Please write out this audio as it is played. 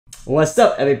What's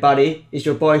up everybody, it's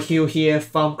your boy Hugh here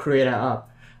from Creator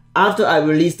Up. After I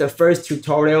released the first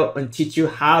tutorial and teach you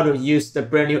how to use the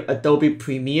brand new Adobe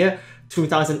Premiere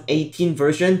 2018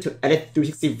 version to edit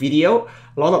 360 video,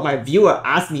 a lot of my viewers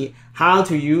asked me how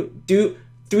to do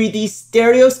 3D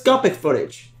stereoscopic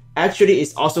footage. Actually,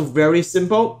 it's also very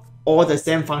simple. All the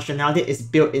same functionality is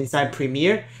built inside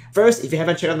Premiere. First, if you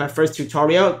haven't checked out my first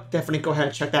tutorial, definitely go ahead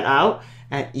and check that out.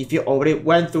 And if you already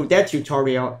went through that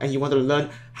tutorial and you want to learn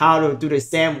how to do the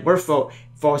same workflow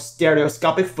for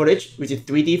stereoscopic footage, which is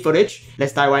 3D footage,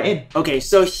 let's dive right in. Okay,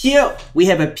 so here we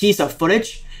have a piece of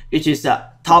footage, which is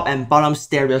a top and bottom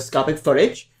stereoscopic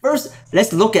footage. First,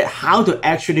 let's look at how to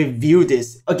actually view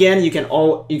this. Again, you can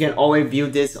always view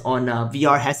this on a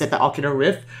VR headset by Oculus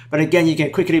Rift, but again, you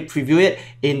can quickly preview it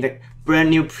in the brand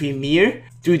new Premiere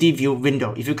 3D view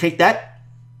window. If you click that,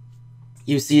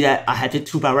 you see that I have the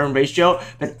 2:1 ratio,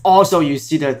 but also you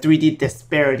see the 3D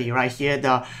disparity right here,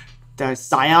 the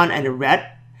cyan and the red.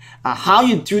 How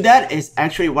you do that is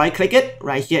actually right click it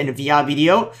right here in the VR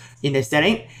video. In the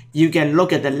setting, you can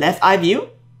look at the left eye view,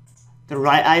 the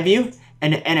right eye view,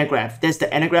 and the anagraph. That's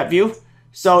the anagraph view.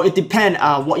 So it depends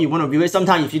what you want to view it.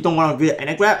 Sometimes if you don't want to view the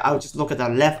anagraph, I'll just look at the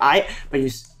left eye, but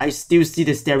I still see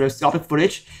the stereoscopic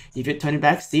footage. If you turn it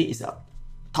back, see it's a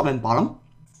top and bottom.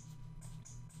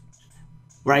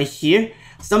 Right here.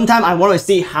 Sometimes I want to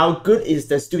see how good is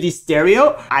the 3D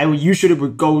stereo. I usually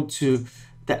would go to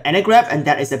the anagraph, and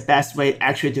that is the best way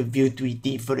actually to view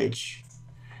 3D footage.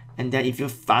 And then if you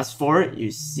fast forward,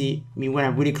 you see me when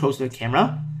I'm really close to the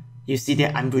camera, you see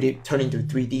that I'm really turning to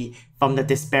 3D from the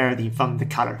disparity from the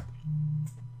color.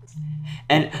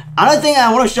 And another thing I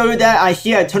want to show you that I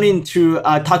turn into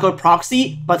a toggle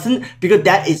proxy button, because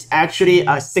that is actually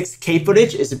a 6K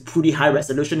footage. It's a pretty high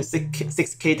resolution,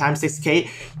 6K times 6K.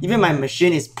 Even my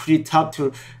machine is pretty tough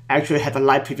to actually have a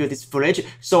live preview of this footage.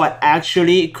 So I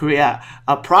actually create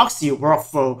a proxy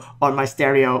workflow on my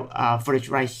stereo footage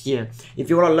right here. If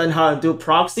you want to learn how to do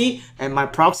proxy and my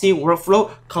proxy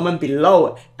workflow, comment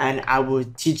below and I will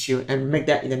teach you and make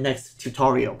that in the next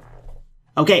tutorial.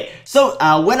 Okay, so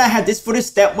when I have this footage,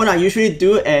 step one I usually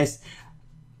do is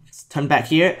turn back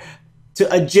here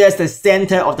to adjust the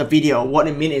center of the video. What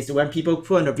it means is when people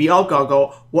put on the VR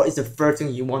goggle, what is the first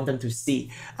thing you want them to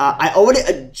see? I already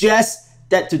adjust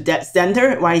that to that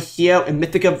center right here in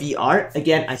Mythical VR.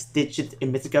 Again, I stitched it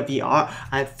in Mythical VR.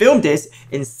 I filmed this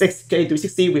in 6K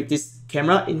 360 with this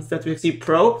camera in 360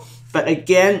 Pro. But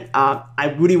again,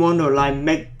 I really want to like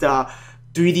make the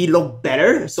 3D look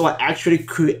better, so I actually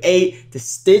create the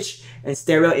stitch and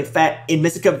stereo effect in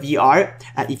Mythical VR.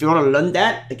 And if you want to learn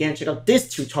that, again, check out this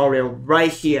tutorial right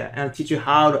here and I'll teach you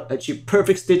how to achieve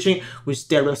perfect stitching with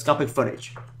stereoscopic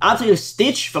footage. After you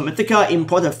stitch from Mythical,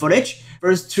 import the footage.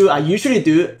 First two I usually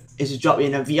do is drop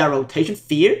in a VR rotation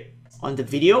sphere on the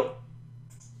video.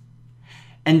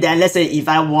 And then let's say if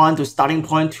I want the starting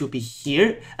point to be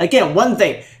here. Again, one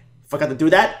thing, forgot to do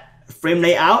that, frame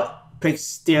layout, pick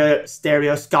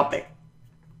stereoscopic.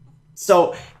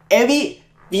 So every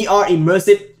VR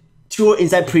immersive tool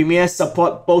inside Premiere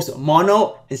support both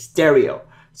mono and stereo.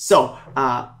 So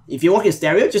if you work in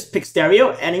stereo, just pick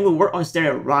stereo and it will work on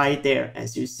stereo right there.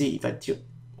 As you see, if I tilt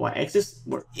y-axis,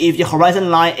 work. If your horizon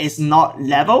line is not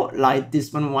level, like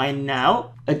this one right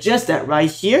now, adjust that right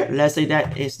here. Let's say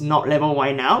that is not level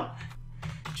right now.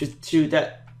 Just to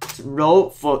that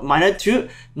row for -2.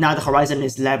 Now the horizon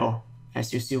is level,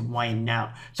 as you see right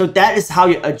now. So that is how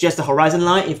you adjust the horizon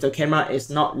line if the camera is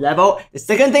not level. The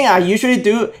second thing I usually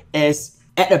do is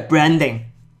add a branding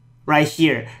right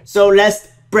here. So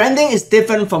branding is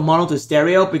different from mono to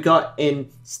stereo, because in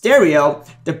stereo,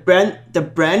 the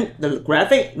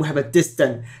graphic will have a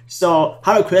distance. So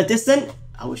how to create a distance,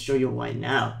 I will show you right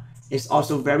now. It's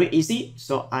also very easy.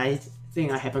 So I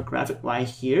think I have a graphic right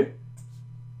here.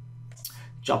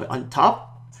 Drop it on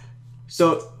top.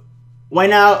 So right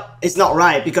now, it's not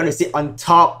right because you see on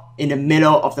top in the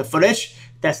middle of the footage.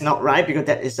 That's not right because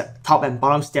that is a top and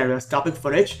bottom stereoscopic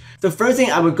footage. The first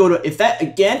thing I will go to effect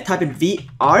again, type in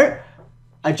VR.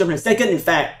 I jump in the second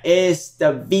effect is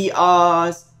the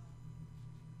VR's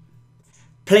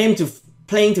plane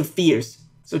to spheres.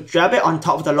 So drop it on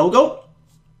top of the logo.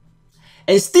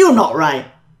 And it's still not right.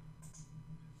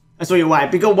 I'll show you why.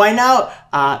 Because right now,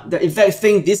 the effect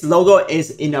thinks this logo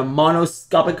is in a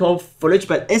monoscopical footage,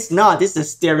 but it's not. This is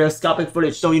stereoscopic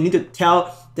footage. So you need to tell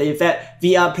the effect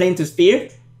VR plane to sphere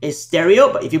is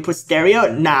stereo. But if you put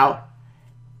stereo, now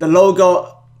the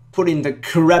logo put in the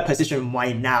correct position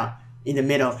right now in the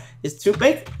middle. It's too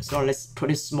big, so let's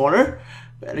put it smaller.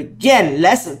 But again,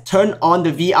 let's turn on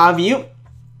the VR view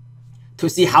to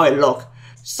see how it looks.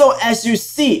 So as you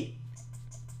see,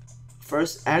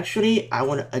 first, actually, I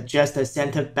want to adjust the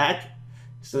center back.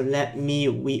 So let me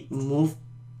remove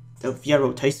the via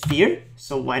rotate sphere.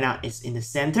 So right now it's in the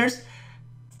centers.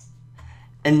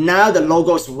 And now the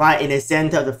logo is right in the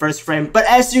center of the first frame. But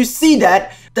as you see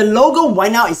that, the logo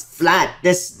right now is flat.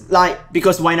 That's like,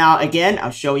 because right now, again,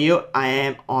 I'll show you, I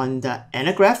am on the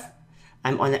anagraph.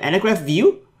 I'm on the anagraph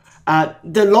view.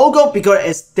 The logo,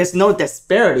 because there's no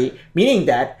disparity, meaning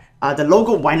that the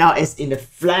logo right now is in the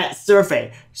flat surface.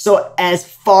 So as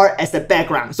far as the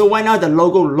background. So right now the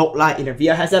logo look like in the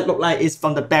VR headset look like it's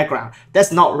from the background.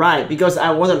 That's not right, because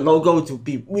I want the logo to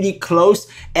be really close,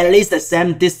 at least the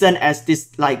same distance as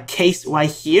this like case right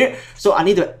here. So I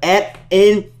need to add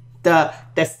in the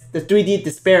 3D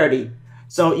disparity.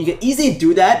 So you can easily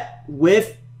do that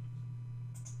with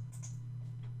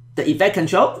the effect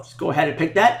control. Just go ahead and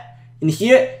pick that. In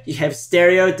here, you have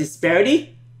stereo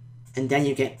disparity, and then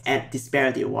you can add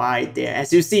disparity right there.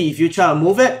 As you see, if you try to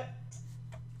move it,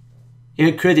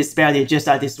 you create disparity just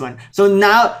like this one. So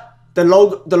now the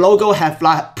logo have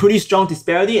like pretty strong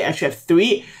disparity. Actually have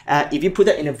 3. If you put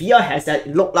it in a VR headset,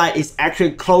 it look like it's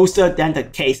actually closer than the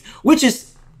case,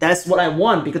 that's what I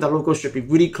want, because the logo should be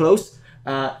really close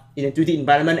in a 2D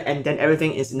environment, and then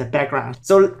everything is in the background.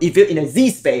 So if you're in a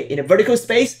Z space, in a vertical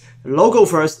space, logo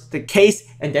first, the case,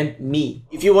 and then me.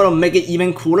 If you want to make it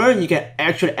even cooler, you can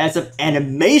actually add some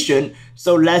animation.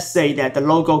 So let's say that the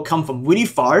logo come from really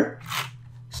far.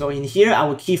 So in here, I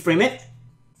will keyframe it.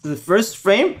 So the first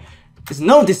frame, there's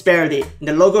no disparity.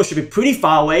 The logo should be pretty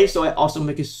far away, so I also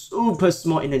make it super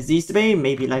small in the Z space,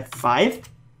 maybe like 5.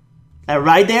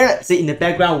 Right there, see in the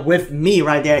background with me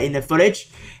right there in the footage.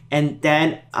 And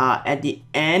then at the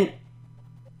end,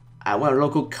 I want a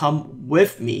logo come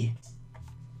with me.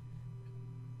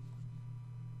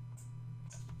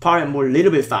 Probably move a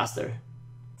little bit faster.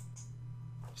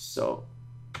 So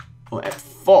we'll add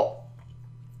 4.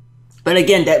 But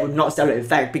again, that would not sell the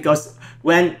effect, because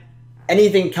when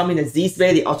anything come in the Z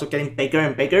space, they also getting bigger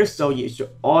and bigger. So you should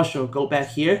also go back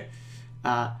here,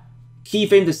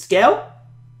 keyframe to scale.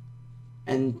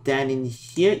 And then in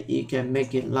here, you can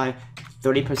make it like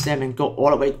 30% and go all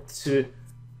the way to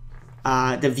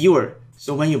the viewer.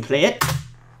 So when you play it,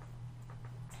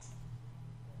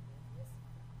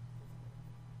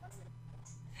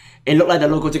 it looks like the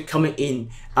logo just coming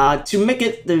in. To make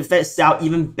it the effect sound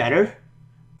even better,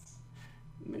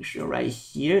 make sure right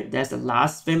here, that's the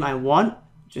last frame I want.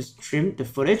 Just trim the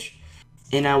footage.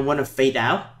 And I want to fade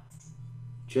out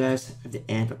just at the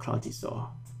end of cloud dissolve.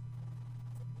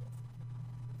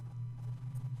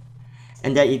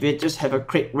 And then if you just have a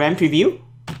quick RAM preview,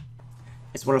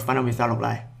 it's what the final result look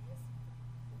like.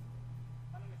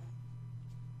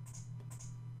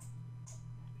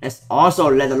 Let's also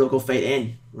let the logo fade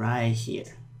in right here.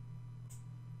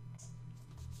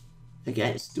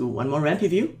 Again, let's do one more RAM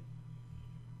preview.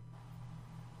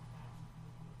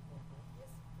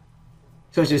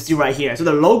 So as you see right here, so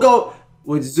the logo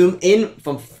will zoom in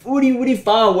from really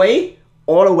far away,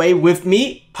 all the way with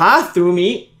me, pass through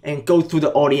me, and go through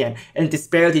the audience. And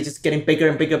disparity just getting bigger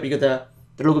and bigger because the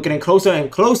logo getting closer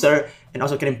and closer, and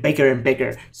also getting bigger and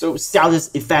bigger. So sell this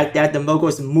effect that the logo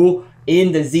is moved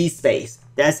in the Z space.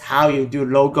 That's how you do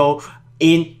logo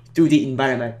in 2D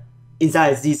environment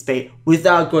inside a Z space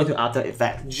without going to After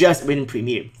Effects, just within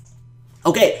Premiere.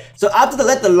 Okay, so after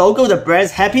let the logo, the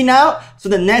brand's happy now. So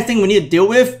the next thing we need to deal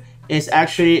with is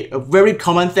actually a very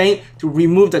common thing, to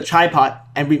remove the tripod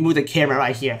and remove the camera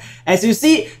right here. As you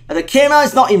see, the camera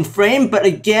is not in frame, but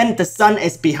again, the sun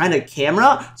is behind the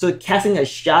camera, so casting a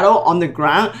shadow on the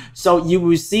ground. So you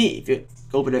will see, if you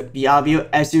go to the VR view,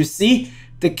 as you see,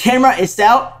 the camera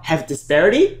itself have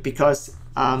disparity because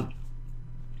the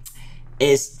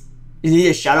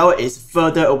shadow is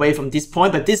further away from this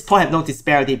point, but this point have no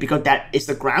disparity because that is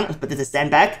the ground, but it's a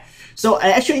sandbag. So I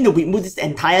actually need to remove this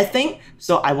entire thing.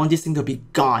 So I want this thing to be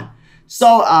gone. So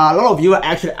a lot of you are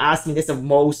actually asking, this is the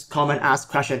most common asked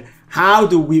question. How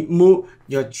do we move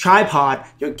your tripod,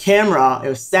 your camera,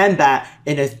 your sandbag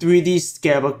in a 3D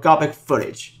stereoscopic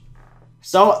footage?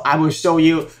 So I will show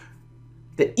you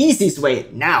the easiest way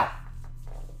now.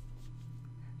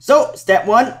 So step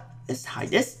 1, let's hide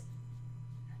this.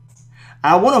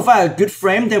 I want to find a good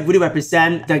frame that really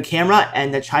represent the camera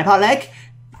and the tripod leg.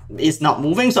 It's not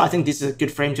moving, so I think this is a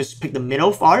good frame. Just pick the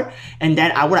middle part, and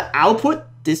then I want to output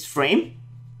this frame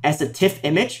as a TIFF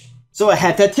image. So I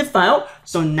have that TIFF file.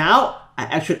 So now I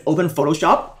actually open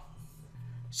Photoshop.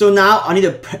 So now I need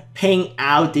to paint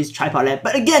out this tripod leg.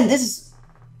 But again, this is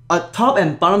a top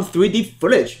and bottom 3D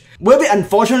footage. Very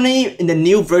unfortunately, in the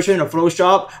new version of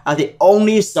Photoshop, they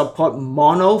only support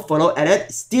mono photo edit.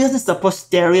 It still doesn't support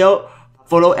stereo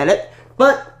photo edit.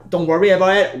 But don't worry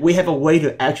about it. We have a way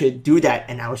to actually do that,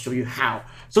 and I will show you how.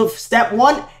 So step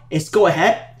one is go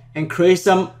ahead and create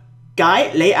some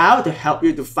guide layout to help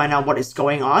you to find out what is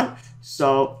going on.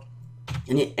 So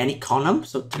you need any column,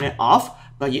 so turn it off,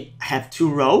 but you have 2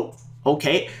 rows.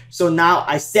 Okay, so now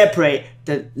I separate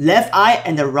the left eye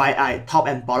and the right eye, top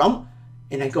and bottom,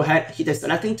 and I go ahead, hit the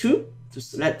selecting tool to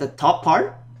select the top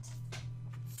part.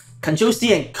 Control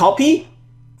C and copy,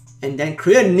 and then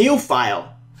create a new file.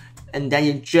 And then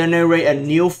you generate a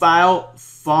new file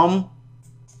from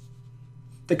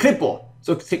the clipboard.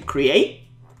 So click create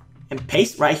and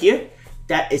paste right here.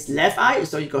 That is left eye,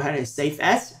 so you go ahead and save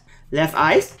as left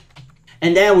eyes.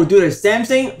 And then we'll do the same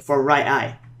thing for right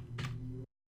eye.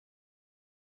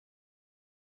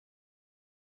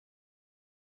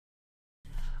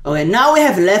 Okay, now we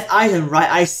have left eye and right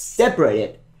eye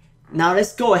separated. Now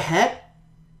let's go ahead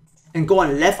and go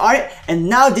on left eye, and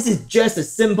now this is just a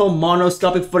simple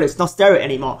monoscopic footage, not stereo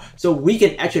anymore. So we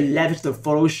can actually leverage the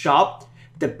Photoshop,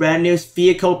 the brand new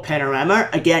vehicle panorama.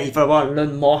 Again, if I want to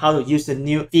learn more how to use the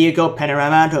new vehicle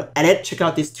panorama to edit, check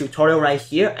out this tutorial right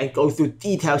here and go through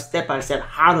detailed step by step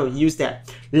how to use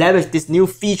that. Leverage this new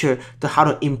feature to how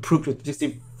to improve your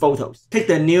existing photos. Pick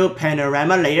the new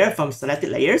panorama layer from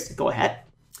selected layers. Go ahead.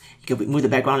 You can remove the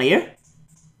background layer.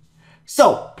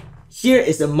 So here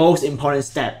is the most important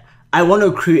step. I want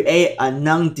to create a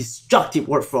non-destructive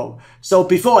workflow. So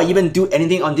before I even do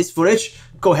anything on this footage,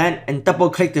 go ahead and double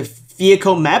click the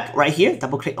vehicle map right here,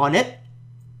 double click on it.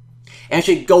 And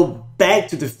actually go back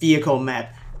to the vehicle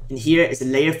map. And here is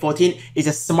layer 14, it's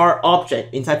a smart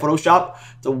object inside Photoshop.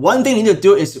 The one thing you need to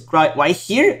do is right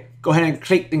here, go ahead and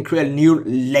click and create a new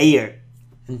layer.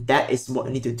 And that is what I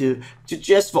need to do.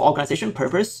 Just for organization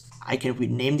purpose, I can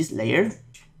rename this layer.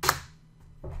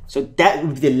 So that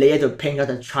would be the layer to paint out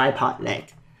the tripod leg.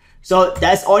 So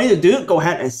that's all you need to do. Go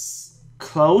ahead and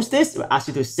close this. We'll ask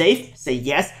you to save. Say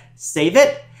yes, save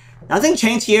it. Nothing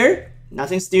changed here.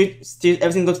 Nothing still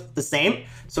everything looks the same.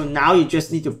 So now you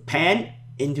just need to pan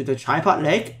into the tripod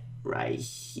leg right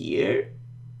here.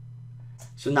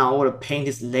 So now I want to paint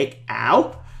this leg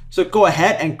out. So go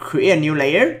ahead and create a new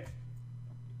layer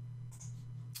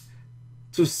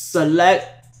to select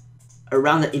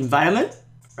around the environment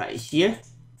right here.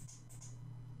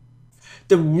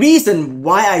 The reason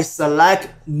why I select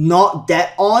not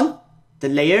that on the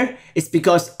layer is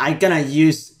because I'm gonna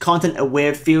use content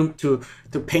aware film to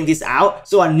paint this out.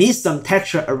 So I need some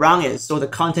texture around it so the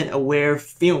content aware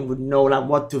film would know like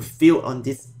what to fill on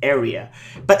this area.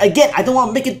 But again, I don't want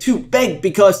to make it too big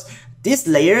because this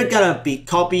layer gonna be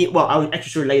copied. Well, I'll actually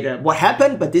show you later what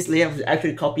happened, but this layer will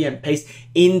actually copy and paste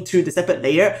into the separate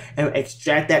layer and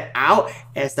extract that out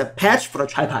as the patch for the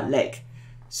tripod leg.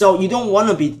 So you don't want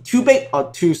to be too big or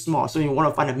too small. So you want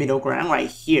to find a middle ground right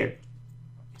here.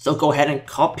 So go ahead and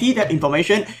copy that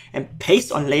information and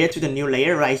paste on layer to the new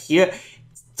layer right here.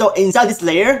 So inside this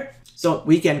layer, so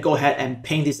we can go ahead and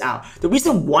paint this out. The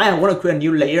reason why I want to create a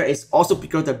new layer is also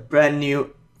because the brand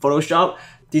new Photoshop,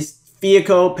 this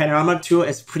vehicle panorama tool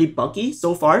is pretty buggy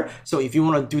so far. So if you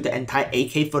want to do the entire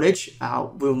 8K footage,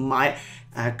 might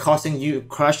causing you to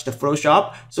crash the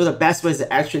Photoshop. So the best way is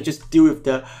to actually just deal with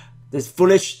this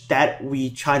footage that we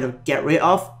try to get rid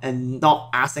of and not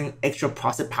asking extra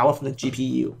process power from the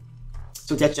GPU.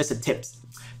 So that's just the tips.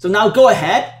 So now go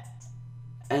ahead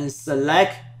and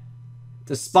select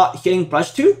the spot hitting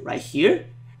brush tool right here.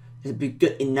 It'll be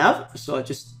good enough. So I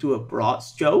just do a broad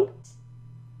stroke.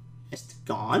 It's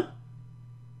gone.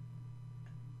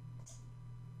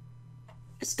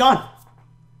 It's gone.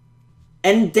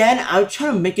 And then I'll try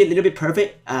to make it a little bit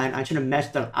perfect and I try to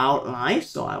match the outline.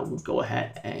 So I will go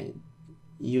ahead and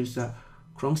use a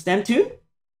Chrome stamp tool.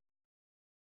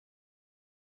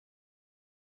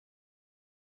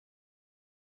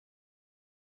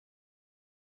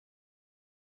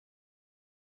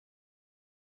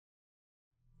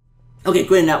 Okay,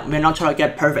 good enough. We're not trying to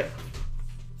get perfect.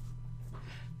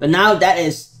 But now that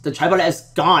is, the tripod is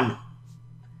gone.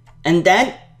 And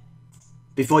then,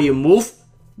 before you move,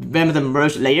 remember the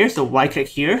merge layer, so right click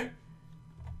here.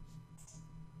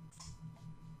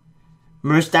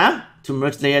 Merge down to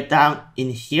merge layer down in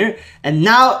here. And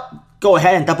now go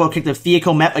ahead and double click the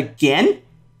vehicle map again.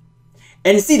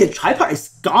 And see the tripod is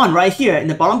gone right here. And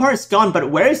the bottom part is gone, but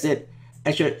where is it?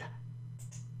 Actually,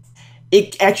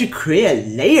 it actually created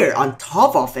a layer on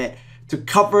top of it to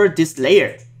cover this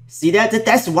layer. See that?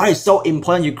 That's why it's so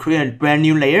important you create a brand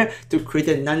new layer to create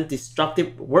a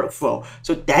non-destructive workflow.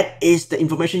 So that is the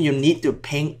information you need to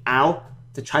paint out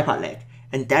the tripod leg.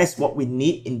 And that is what we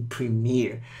need in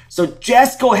Premiere. So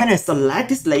just go ahead and select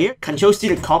this layer, Control C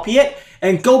to copy it,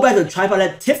 and go back to the tripod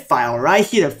leg tiff file right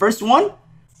here, the first one,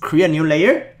 create a new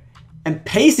layer, and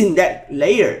paste in that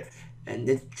layer and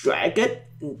then drag it.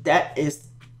 That is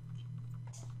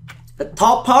the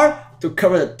top part to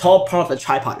cover the top part of the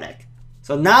tripod leg.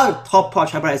 So now the top part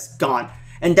of the tripod is gone.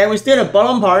 And then we still have the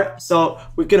bottom part, so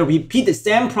we're gonna repeat the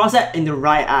same process in the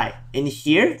right eye. In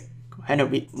here, go ahead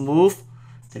and remove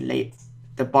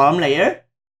the bottom layer.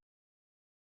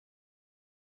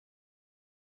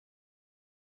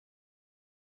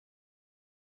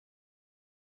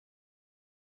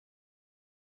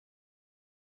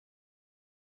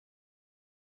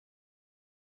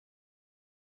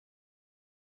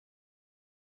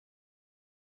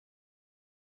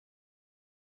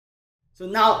 So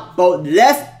now both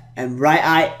left and right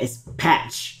eye is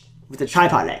patched with the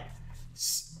tripod leg.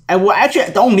 And we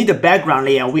actually don't need the background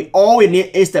layer. All we need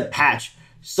is the patch.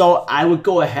 So I will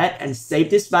go ahead and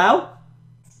save this file.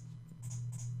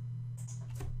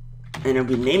 And then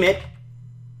rename it.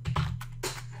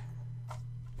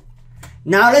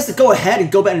 Now let's go ahead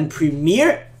and go back in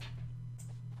Premiere.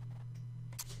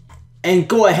 And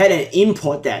go ahead and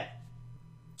import that.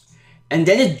 And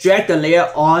then just drag the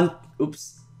layer on,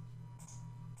 oops.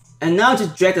 And now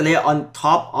just drag the layer on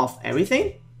top of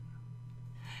everything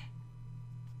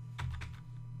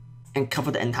and cover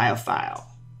the entire file.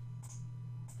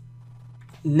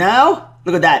 Now,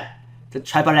 look at that. The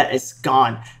tripod leg is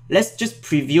gone. Let's just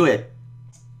preview it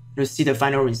to see the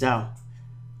final result.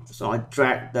 So I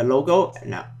drag the logo,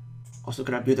 and I'm also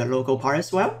gonna build the logo part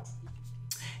as well.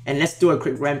 And let's do a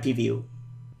quick RAM preview.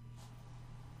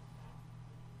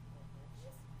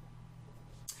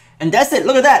 And that's it,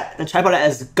 look at that. The tripod leg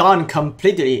is gone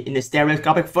completely in the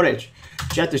stereoscopic footage.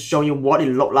 Just to show you what it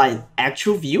looked like in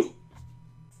actual view.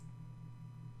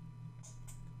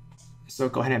 So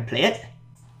go ahead and play it.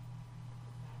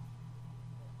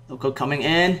 Logo coming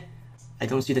in. I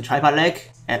don't see the tripod leg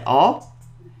at all.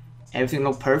 Everything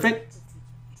looks perfect.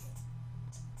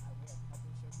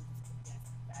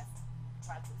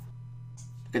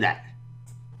 Look at that.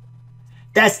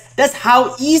 That's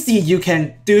how easy you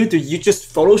can do to use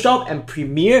just Photoshop and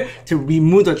Premiere to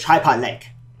remove the tripod leg.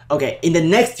 Okay, in the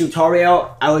next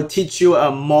tutorial, I will teach you a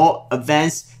more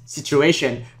advanced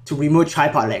situation to remove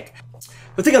tripod leg.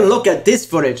 We'll take a look at this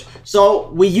footage. So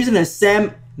we're using the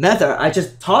same method I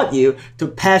just taught you to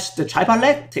patch the tripod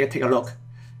leg. Take a look.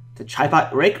 The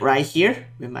tripod rig right here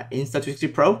with my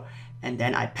Insta360 Pro, and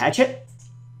then I patch it.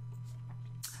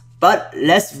 But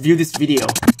let's view this video.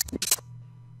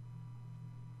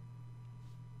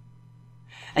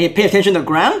 And you pay attention to the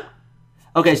ground.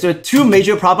 Okay, so two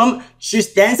major problems.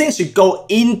 She's dancing, she go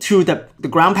into the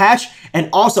ground patch, and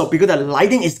also because the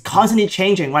lighting is constantly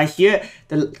changing. Right here,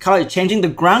 the color is changing, the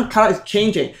ground color is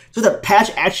changing. So the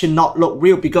patch actually not look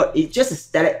real because it's just a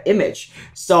static image.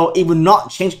 So it will not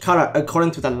change color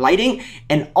according to the lighting,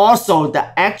 and also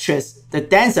the actress, the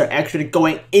dancer actually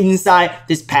going inside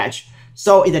this patch.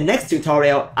 So in the next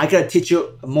tutorial, I'm gonna teach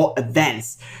you more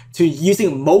advanced to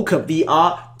using Mocha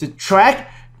VR to track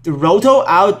the rotor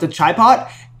out the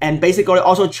tripod and basically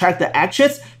also track the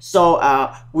actress.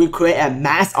 So we create a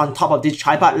mask on top of this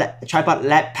tripod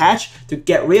leg patch to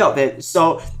get rid of it.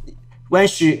 So when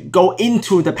she go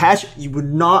into the patch, you will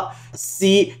not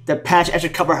see the patch actually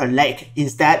cover her leg.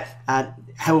 Instead,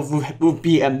 will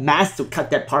be a mask to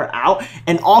cut that part out.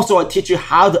 And also I teach you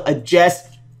how to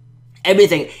adjust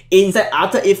everything inside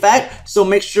After Effects. So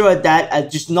make sure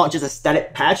that just not just a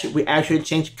static patch, we actually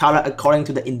change color according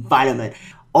to the environment.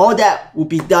 All that will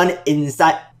be done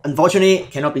inside. Unfortunately,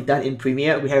 cannot be done in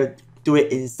Premiere. We have to do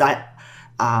it inside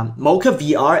Mocha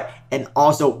VR and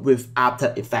also with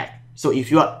After Effects. So if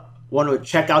you want to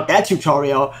check out that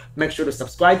tutorial, make sure to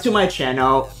subscribe to my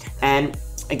channel. And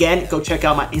again, go check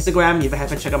out my Instagram if you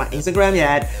haven't checked out my Instagram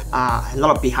yet. A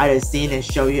lot of behind the scenes and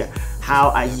show you how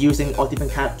I'm using all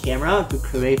different kind of camera to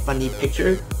create funny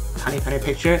picture, funny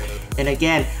picture. And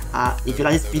again, if you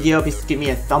like this video, please give me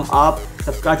a thumb up,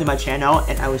 subscribe to my channel,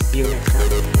 and I will see you next time.